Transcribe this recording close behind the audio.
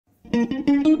Ike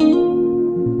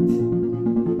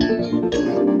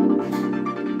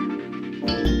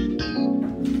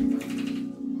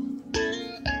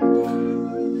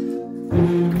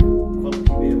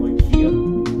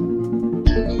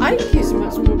is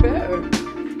much more better.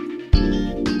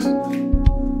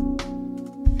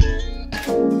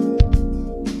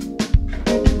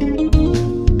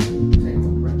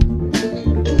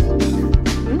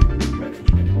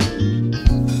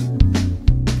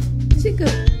 Is it good?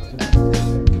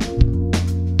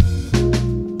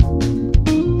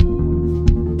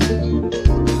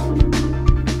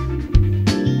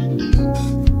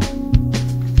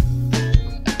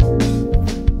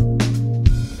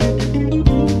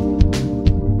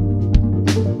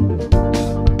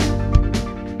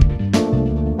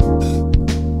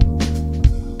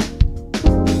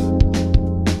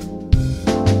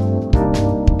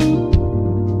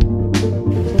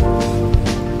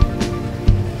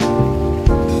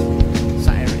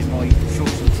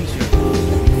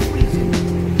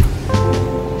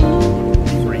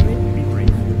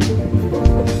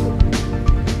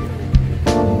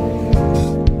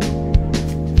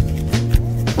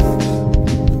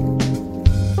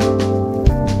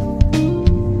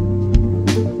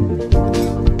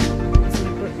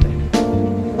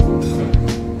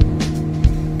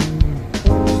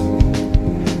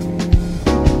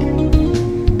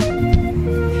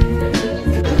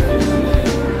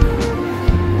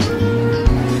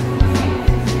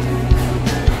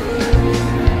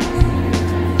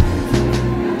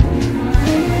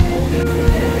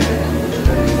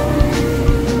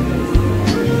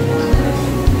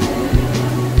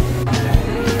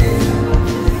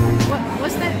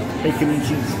 Bacon and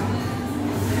cheese.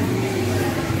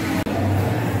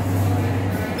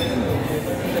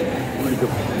 Really good.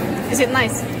 Is it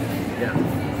nice? Yeah.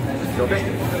 You okay?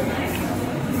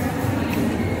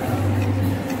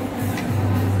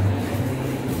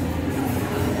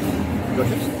 You got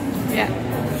this? Yeah.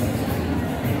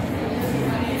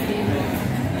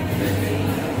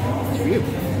 It's for you.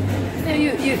 No,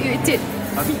 you eat it.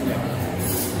 I've eaten it.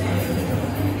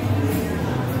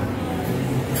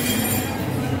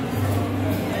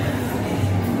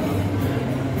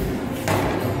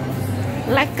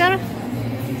 Lekker.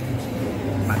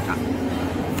 Mantap.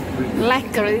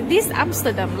 Lekker. This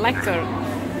Amsterdam. Lekker.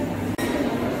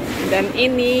 Dan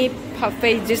ini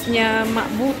packagesnya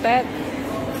Mak Butet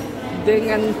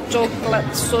dengan coklat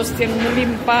sos yang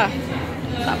melimpah.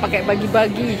 Tak pakai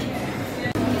bagi-bagi.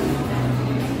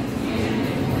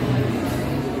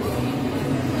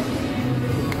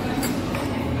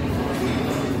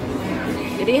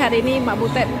 Jadi hari ini Mak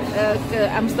Butet ke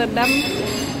Amsterdam,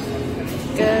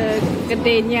 ke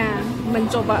kedainya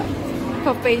mencoba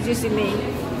packages ini,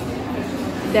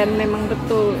 dan memang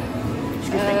betul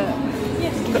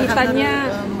beritanya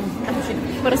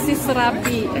persis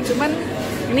serabi. Cuman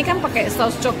ini kan pakai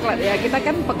saus coklat ya, kita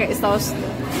kan pakai saus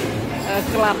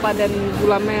kelapa dan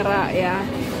gula merah ya.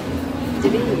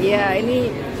 Jadi ya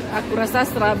ini aku rasa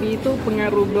serabi itu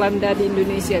pengaruh Belanda di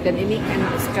Indonesia, dan ini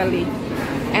enak sekali,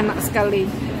 enak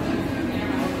sekali.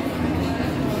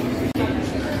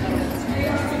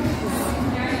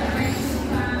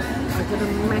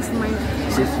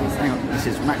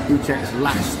 This is Mac Butet's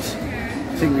last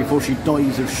thing before she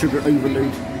dies of sugar overload.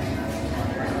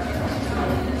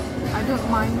 I don't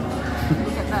mind.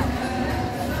 Look at that.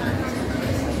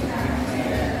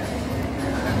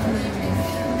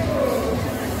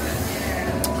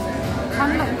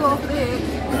 Can't let go of it.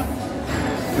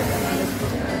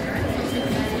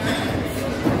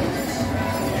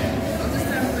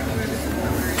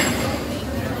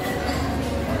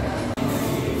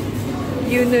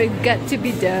 You know, it got to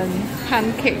be done.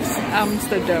 Pancakes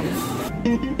Amsterdam.